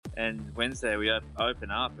And Wednesday we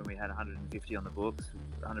open up and we had 150 on the books,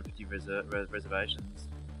 150 reservations,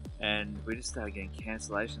 and we just started getting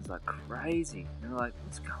cancellations like crazy. And we're like,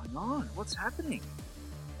 what's going on? What's happening?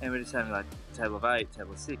 And we're just having like table of 8,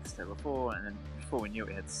 table of 6, table of 4, and then before we knew it,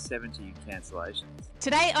 we had 70 cancellations.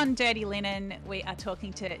 Today on Dirty Linen, we are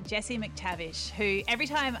talking to Jesse McTavish, who every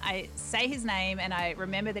time I say his name and I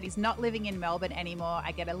remember that he's not living in Melbourne anymore,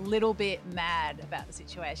 I get a little bit mad about the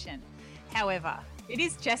situation. However, it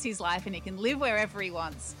is Jesse's life and he can live wherever he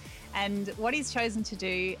wants. And what he's chosen to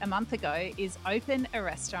do a month ago is open a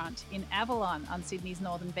restaurant in Avalon on Sydney's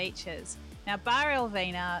northern beaches. Now, Bar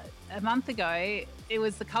Elvina, a month ago, it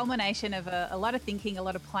was the culmination of a lot of thinking, a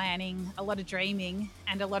lot of planning, a lot of dreaming,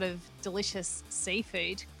 and a lot of delicious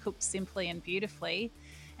seafood cooked simply and beautifully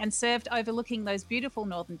and served overlooking those beautiful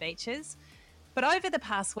northern beaches. But over the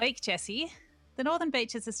past week, Jesse, the northern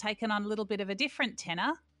beaches has taken on a little bit of a different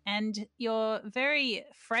tenor, and your very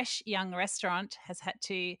fresh young restaurant has had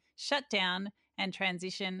to shut down and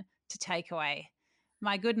transition to takeaway.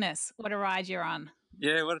 My goodness, what a ride you're on.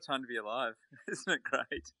 Yeah, what a time to be alive. Isn't it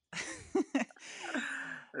great?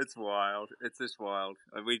 It's wild. It's just wild.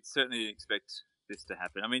 We certainly didn't expect this to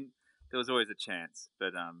happen. I mean, there was always a chance,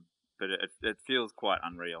 but it feels quite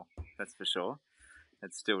unreal. That's for sure.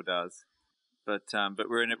 It still does. But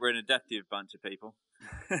we're an adaptive bunch of people.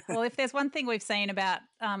 Well, if there's one thing we've seen about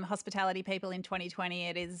hospitality people in 2020,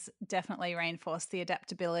 it is definitely reinforced the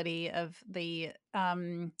adaptability of the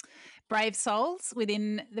brave souls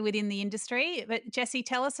within the industry. But Jesse,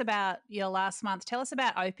 tell us about your last month. Tell us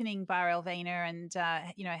about opening Bar Elvina and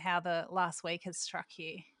how the last week has struck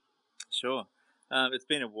you. Sure, it's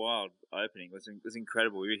been a wild opening. It was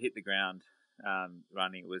incredible. We hit the ground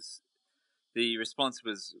running. The response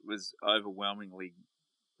was overwhelmingly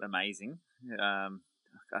amazing.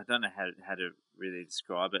 I don't know how to really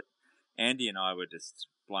describe it. Andy and I were just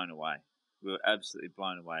blown away. We were absolutely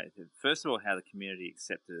blown away. First of all, how the community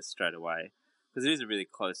accepted us straight away, because it is a really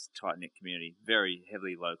close, tight-knit community, very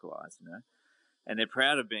heavily localised, and they're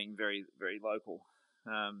proud of being very, very local.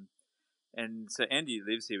 And so Andy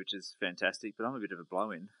lives here, which is fantastic, but I'm a bit of a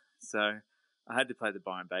blow-in, so I had to play the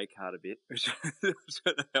Byron Bay card a bit, which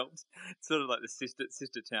sort of helped. It's sort of like the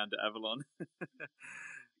sister town to Avalon.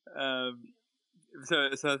 So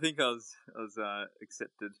I think I was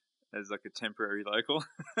accepted as like a temporary local.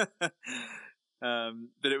 But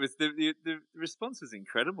it was the response was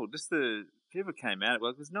incredible. Just the people came out.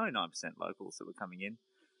 Well, it was 99% locals that were coming in,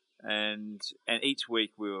 and each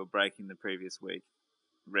week we were breaking the previous week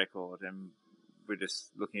record, and we're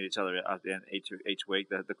just looking at each other each week.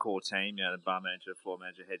 The core team, the bar manager, floor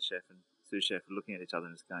manager, head chef, and sous chef, are looking at each other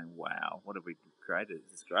and just going, "Wow, what have we created?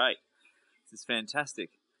 This is great. This is fantastic."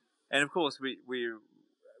 And of course, we're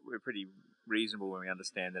pretty reasonable when we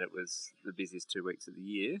understand that it was the busiest 2 weeks of the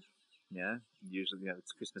year. Yeah, usually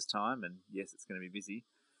it's Christmas time, and yes, it's going to be busy.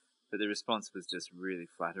 But the response was just really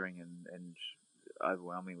flattering and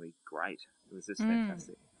overwhelmingly great. It was just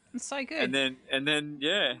fantastic. It's so good. And then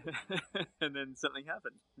yeah, and then something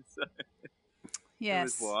happened. So yes,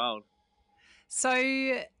 it was wild. So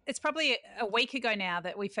it's probably a week ago now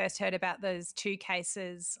that we first heard about those 2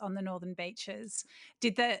 cases on the northern beaches.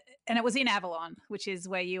 And it was in Avalon, which is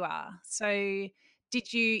where you are. So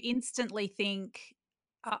did you instantly think,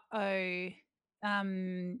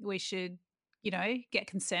 we should, get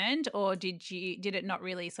concerned, or did it not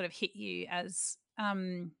really sort of hit you as,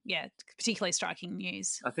 particularly striking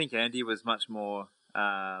news? I think Andy was much more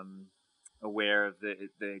aware of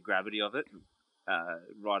the gravity of it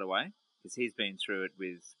right away, because he's been through it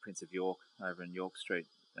with Prince of York over in York Street,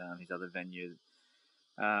 his other venue,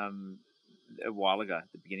 a while ago,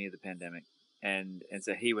 at the beginning of the pandemic. And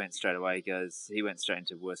so he went straight away. He went straight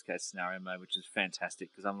into worst case scenario mode, which is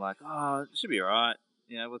fantastic, because I'm like, oh, it should be all right.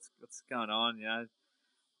 What's going on?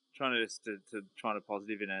 Trying to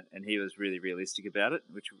positive in it, and he was really realistic about it,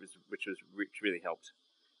 which really helped.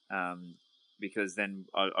 Because then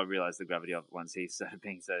I realised the gravity of it once he started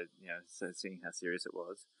being so seeing how serious it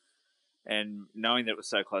was. And knowing that it was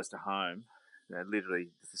so close to home,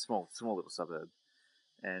 literally it's a small little suburb,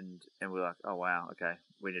 and we're like, oh wow, okay,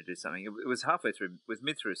 we need to do something. It was halfway through, it was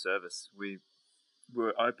mid through service. We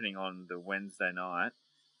were opening on the Wednesday night,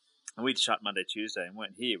 and we'd shut Monday, Tuesday, and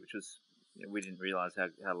weren't here, which was, we didn't realise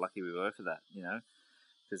how lucky we were for that,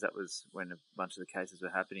 because that was when a bunch of the cases were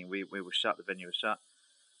happening. We were shut, the venue was shut.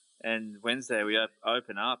 And Wednesday we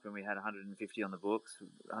open up and we had 150 on the books,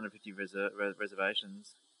 150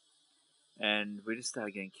 reservations. And we just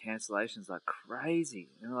started getting cancellations like crazy.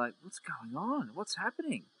 And we're like, what's going on? What's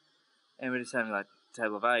happening? And we're just having like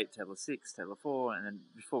table of 8, table of 6, table of 4. And then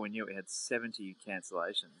before we knew it, we had 70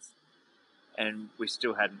 cancellations. and we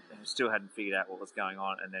still hadn't figured out what was going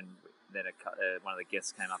on. And then one of the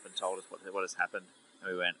guests came up and told us what has happened,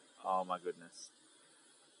 and we went, "Oh my goodness!"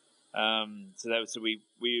 So we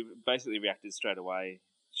basically reacted straight away,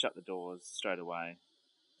 shut the doors straight away,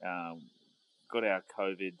 got our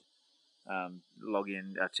COVID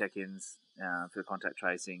login, our check-ins for the contact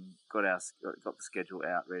tracing, got the schedule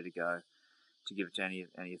out ready to go to give it to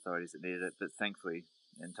any authorities that needed it. But thankfully,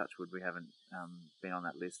 and touch wood, we haven't been on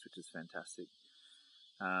that list, which is fantastic.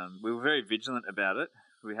 We were very vigilant about it.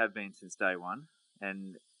 We have been since day one,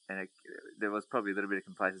 and there was probably a little bit of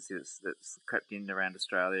complacency that's crept in around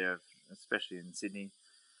Australia, especially in Sydney,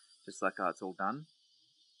 just like, oh, it's all done.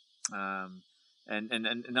 And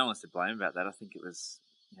no one's to blame about that. I think it was,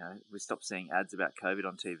 we stopped seeing ads about COVID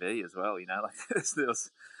on TV as well. Like there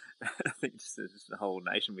was I think just the whole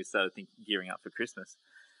nation, we started gearing up for Christmas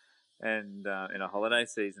and in a holiday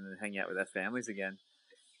season and hanging out with our families again.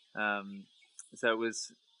 So it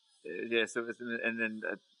was, So it was, and then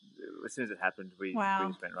as soon as it happened, we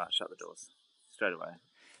just went, right, shut the doors straight away.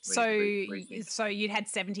 So you'd had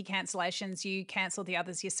 70 cancellations. You cancelled the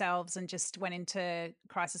others yourselves and just went into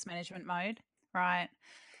crisis management mode, right?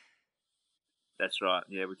 That's right.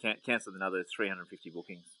 Yeah, we cancelled another 350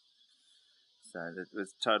 bookings. So it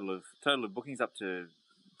was total of bookings up to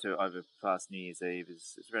over past New Year's Eve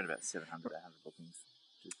is around about 700, 800 bookings,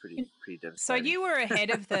 which is pretty devastating. So you were ahead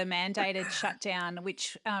of the mandated shutdown,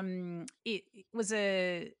 which it was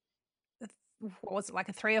like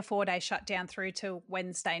a 3 or 4 day shutdown through to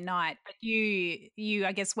Wednesday night. But you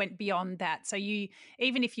I guess went beyond that. So you,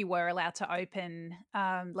 even if you were allowed to open,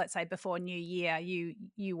 let's say before New Year, you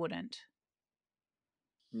wouldn't.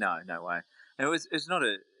 No way. And it's not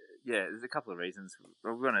there's a couple of reasons.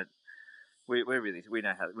 We know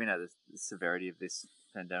the severity of this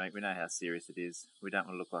pandemic. We know how serious it is. We don't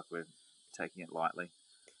want to look like we're taking it lightly.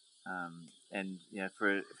 And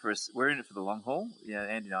for us, we're in it for the long haul.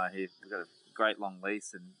 Andy and I are here. We've got a great long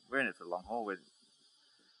lease, and we're in it for the long haul. We're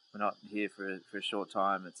not here for a short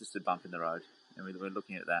time. It's just a bump in the road, and we're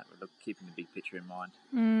looking at that. We're keeping the big picture in mind,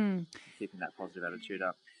 keeping that positive attitude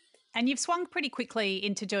up. And you've swung pretty quickly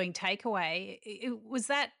into doing takeaway.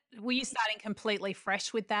 Were you starting completely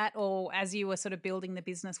fresh with that, or as you were sort of building the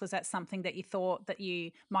business, was that something that you thought that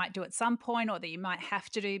you might do at some point, or that you might have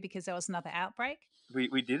to do because there was another outbreak?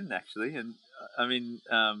 We didn't actually, and I mean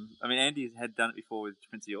Andy had done it before with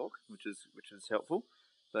Prince of York, which was helpful,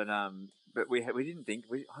 but we didn't think,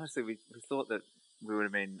 we thought that we would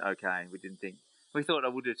have been okay. We thought I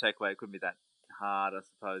would do a takeaway. It couldn't be that hard, I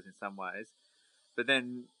suppose, in some ways. But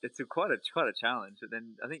then it's quite a challenge. But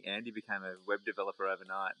then I think Andy became a web developer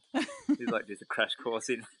overnight. He's like just a crash course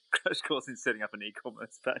in setting up an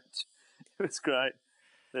e-commerce page. It was great.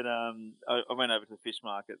 Then I went over to the fish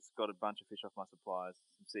markets, got a bunch of fish off my suppliers,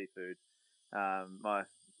 some seafood. My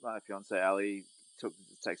fiance Ali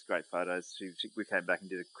takes great photos. We came back and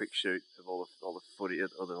did a quick shoot of all the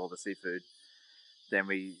footage, all the seafood. Then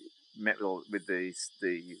we met with the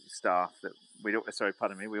staff that we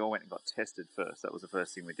all went and got tested first. That was the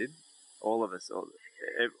first thing we did. All of us,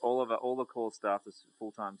 all the core staff, the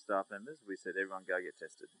full-time staff members, we said everyone go get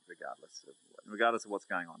tested regardless of what's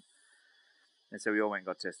going on. And so we all went and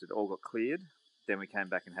got tested, all got cleared. Then we came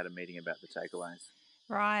back and had a meeting about the takeaways.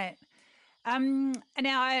 Right.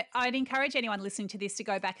 Now, I'd encourage anyone listening to this to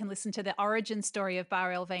go back and listen to the origin story of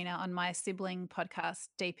Bar Elvina on my sibling podcast,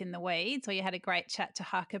 Deep in the Weeds, where you had a great chat to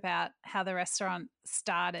Huck about how the restaurant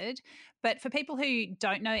started. But for people who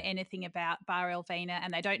don't know anything about Bar Elvina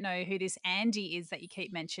and they don't know who this Andy is that you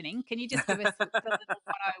keep mentioning, can you just give us the little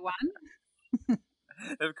 101?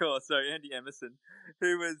 Of course. So Andy Emerson,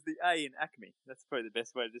 who was the A in Acme. That's probably the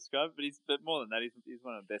best way to describe it. But more than that, he's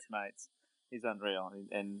one of the best mates. He's unreal,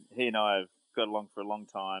 and he and I have got along for a long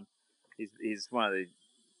time. He's one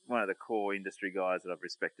of the core industry guys that I've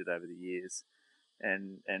respected over the years,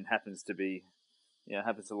 and happens to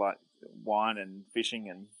like wine and fishing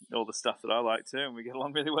and all the stuff that I like too, and we get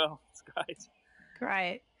along really well. It's great.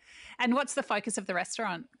 Great. And what's the focus of the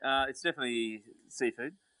restaurant? It's definitely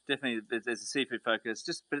seafood. Definitely, there's a seafood focus.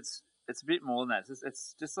 But it's a bit more than that.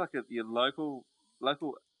 It's just like your local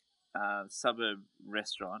suburb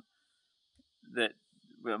restaurant.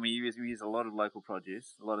 We use a lot of local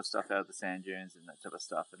produce, a lot of stuff out of the sand dunes and that type of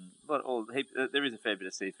stuff, and there is a fair bit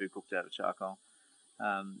of seafood cooked out of charcoal.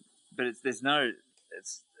 But there's no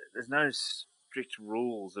strict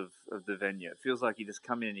rules of the venue. It feels like you just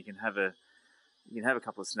come in and you can have a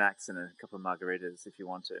couple of snacks and a couple of margaritas if you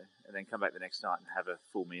want to, and then come back the next night and have a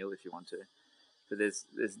full meal if you want to. But there's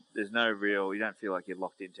no real. You don't feel like you're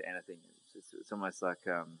locked into anything. It's almost like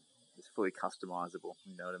is fully customizable.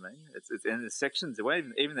 You know what I mean? It's and the sections, the way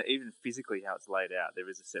even physically how it's laid out, there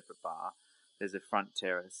is a separate bar, there's a front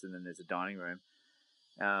terrace, and then there's a dining room,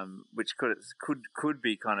 which could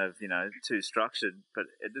be kind of too structured, but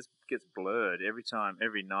it just gets blurred every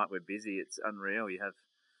night we're busy. It's unreal. You have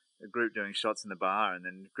a group doing shots in the bar, and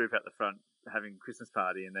then a group out the front having a Christmas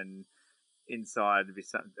party, and then inside would be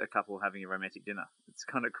a couple having a romantic dinner. It's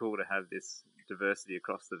kind of cool to have this diversity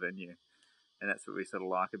across the venue, and that's what we sort of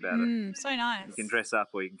like about it. So nice. You can dress up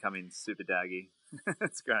or you can come in super daggy.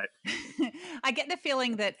 It's great. I get the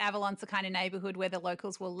feeling that Avalon's the kind of neighbourhood where the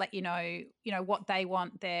locals will let what they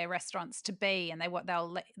want their restaurants to be, and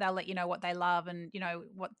they'll let you know what they love, and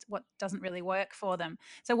what doesn't really work for them.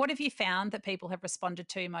 So, what have you found that people have responded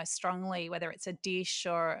to most strongly, whether it's a dish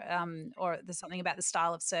or there's something about the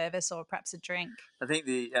style of service or perhaps a drink? I think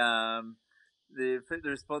the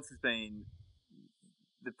response has been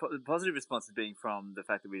the positive response has been from the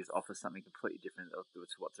fact that we just offer something completely different to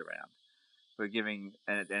what's around. We're giving,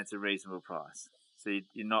 and it's a reasonable price, so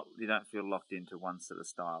you don't feel locked into one sort of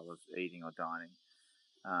style of eating or dining,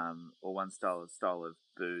 or one style of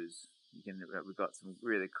booze. We've got some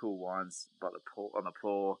really cool wines on the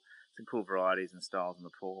pour, some cool varieties and styles on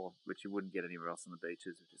the pour, which you wouldn't get anywhere else on the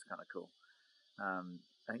beaches, which is kind of cool.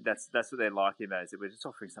 I think that's what they're liking about it, is that we're just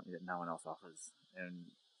offering something that no one else offers,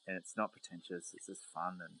 and it's not pretentious. It's just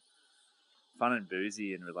fun and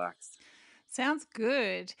boozy and relaxed. Sounds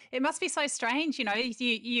good. It must be so strange,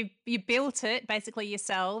 you built it basically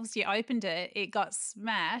yourselves, you opened it, it got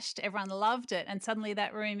smashed, everyone loved it, and suddenly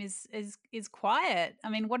that room is quiet. I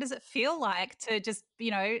mean, what does it feel like to just,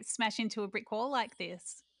 smash into a brick wall like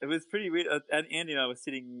this? It was pretty weird. Andy and I were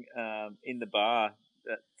sitting in the bar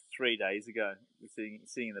 3 days ago. We're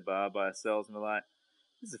sitting in the bar by ourselves, and we're like,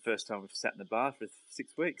 this is the first time we've sat in the bar for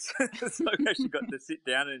 6 weeks. So we actually got to sit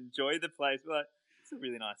down and enjoy the place. We're like, it's a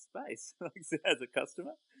really nice space. As a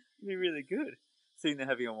customer, it'd be really good. Sitting there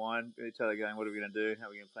having a wine with each other, going, "What are we going to do? How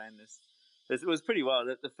are we going to plan this?" It was pretty wild.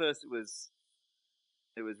 At the first, it was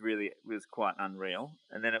quite unreal,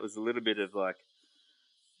 and then it was a little bit of like,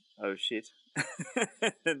 "Oh shit,"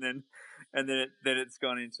 and then it's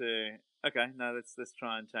gone into, okay, no, let's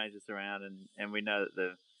try and change this around, and we know that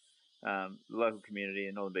the local community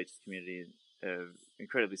and Northern Beaches community are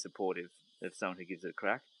incredibly supportive of someone who gives it a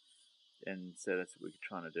crack. And so that's what we're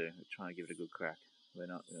trying to do. We're trying to give it a good crack. We're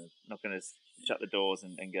not going to shut the doors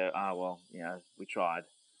and go, we tried.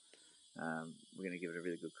 We're going to give it a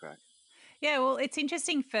really good crack. Yeah, well, it's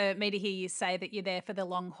interesting for me to hear you say that you're there for the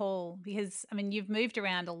long haul, because, I mean, you've moved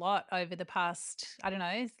around a lot over the past,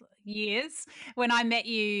 years. When I met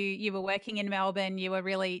you, you were working in Melbourne. You were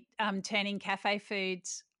really turning cafe food,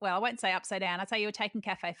 well, I won't say upside down. I'd say you were taking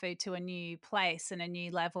cafe food to a new place and a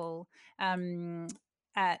new level.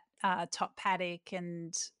 At Top Paddock,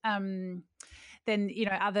 and then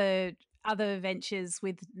other ventures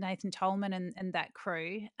with Nathan Tolman and that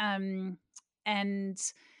crew.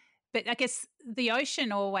 But I guess the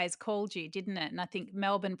ocean always called you, didn't it? And I think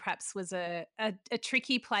Melbourne perhaps was a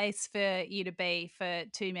tricky place for you to be for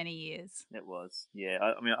too many years. It was, yeah.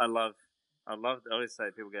 I love. I always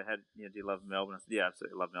say, people go, do you love Melbourne? I said, yeah,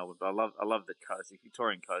 absolutely love Melbourne. But I love the coast. The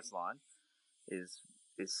Victorian coastline is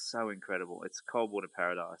so incredible. It's cold water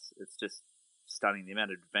paradise. It's just stunning, the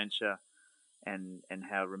amount of adventure and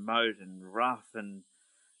how remote and rough and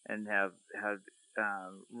how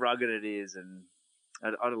rugged it is. And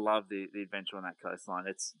I love the adventure on that coastline.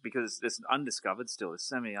 It's because it's undiscovered still. There's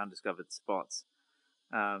so many undiscovered spots.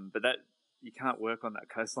 But that you can't work on that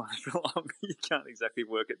coastline for long. You can't exactly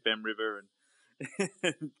work at Bem River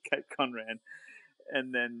and Cape Conran.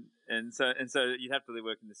 And so you'd have to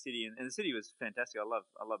work in the city, and the city was fantastic. I love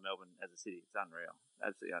Melbourne as a city. It's unreal,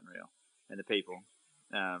 absolutely unreal, and the people.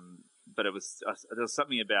 But there was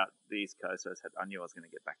something about the East Coast I knew I was going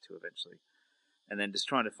to get back to eventually, and then just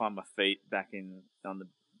trying to find my feet back in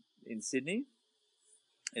Sydney.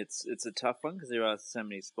 It's a tough one because there are so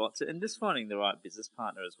many spots, and just finding the right business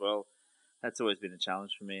partner as well. That's always been a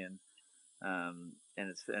challenge for me, and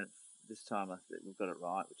this time I think we've got it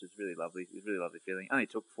right, which is really lovely. It was a really lovely feeling. It only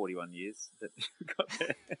took 41 years that we got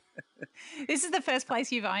there. This is the first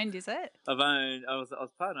place you've owned, is it? I was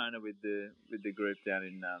part owner with the group down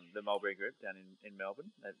in the Mulberry Group down in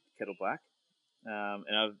Melbourne at Kettle Black,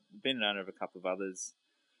 and I've been an owner of a couple of others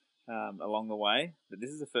along the way. But this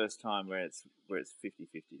is the first time where it's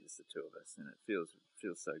 50-50, just the two of us, and it feels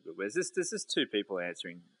so good. Whereas there's just two people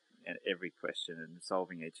answering every question and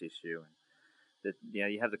solving each issue, and that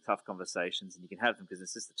you have the tough conversations, and you can have them because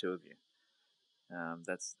it's just the two of you.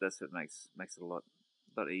 That's what makes it a lot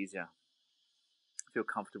easier. I feel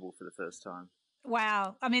comfortable for the first time.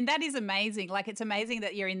 Wow. I mean, that is amazing. Like, it's amazing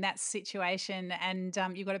that you're in that situation and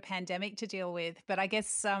you've got a pandemic to deal with. But I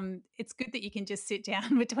guess it's good that you can just sit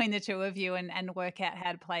down between the two of you and work out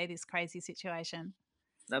how to play this crazy situation.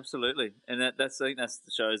 Absolutely, and that's I think that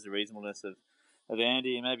shows the reasonableness of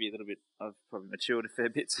Andy, and maybe a little bit. I've probably matured a fair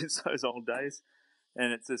bit since those old days,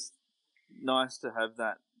 and it's just nice to have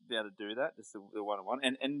that, be able to do that, just the one-on-one,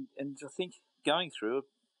 and I think going through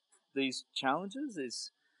these challenges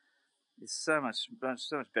is so much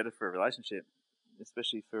better for a relationship,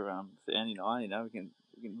 especially for Andy and I. You know, we can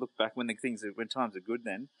look back when when times are good.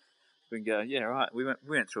 Then we can go, yeah, right. We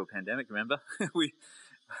went through a pandemic. Remember, we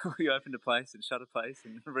opened a place and shut a place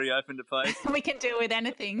and reopened a place. We can deal with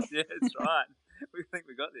anything. Yeah, that's right. We think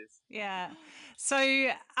we got this. Yeah. So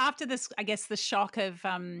after this, I guess the shock of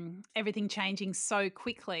everything changing so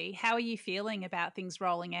quickly, how are you feeling about things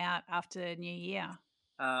rolling out after New Year?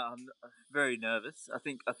 I'm very nervous. I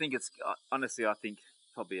think it's honestly. I think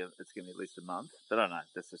probably it's going to be at least a month, but I don't know.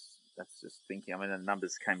 That's just thinking. I mean, the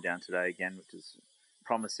numbers came down today again, which is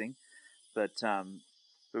promising, but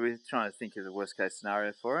we're trying to think of the worst case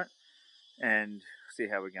scenario for it and see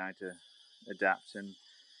how we're going to adapt. And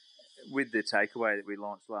with the takeaway that we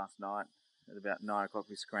launched last night at about 9 o'clock,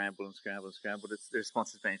 we scrambled. The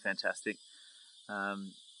response has been fantastic,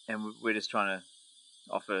 and we're just trying to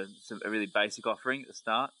offer a really basic offering at the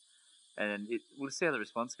start, and we'll see how the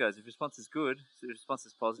response goes. If the response is good, if the response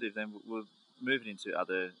is positive, then we'll move it into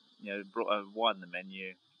other, widen the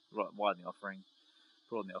menu, widen the offering,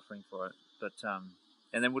 broaden the offering for it. But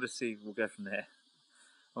and then we'll just see. We'll go from there.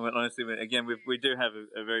 I mean, honestly, again, we do have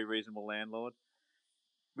a very reasonable landlord,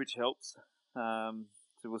 which helps. So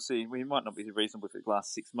we'll see. We might not be reasonable if it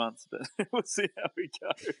lasts 6 months, but we'll see how we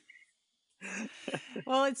go.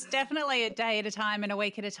 Well, it's definitely a day at a time and a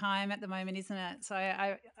week at a time at the moment, isn't it? So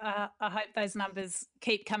I hope those numbers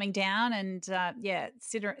keep coming down and,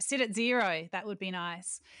 sit at zero. That would be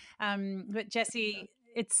nice. But Jesse,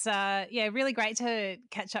 it's really great to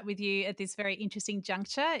catch up with you at this very interesting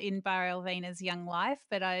juncture in Bar Elvina's young life.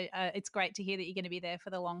 But it's great to hear that you're going to be there for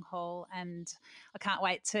the long haul, and I can't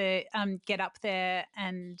wait to get up there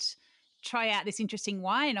and try out this interesting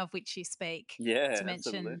wine of which you speak. Yeah, to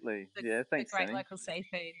mention absolutely. Yeah, thanks, the great Danny. local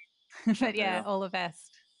seafood. But yeah, all the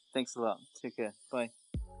best. Thanks a lot. Take care. Bye.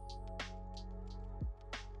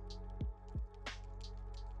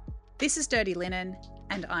 This is Dirty Linen,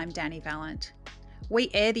 and I'm Danny Vallant.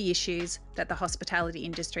 We air the issues that the hospitality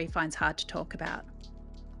industry finds hard to talk about.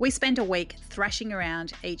 We spend a week thrashing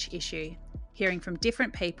around each issue, hearing from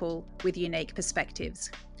different people with unique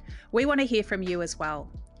perspectives. We want to hear from you as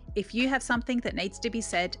well. If you have something that needs to be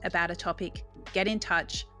said about a topic, get in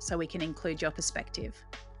touch so we can include your perspective.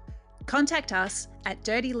 Contact us at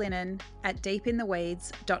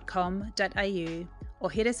dirtylinen@deepintheweeds.com.au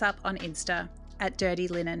or hit us up on Insta at Dirty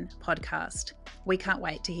Linen Podcast. We can't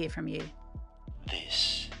wait to hear from you.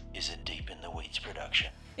 This is a Deep in the Weeds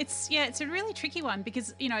production. It's a really tricky one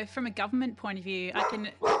because, from a government point of view, I can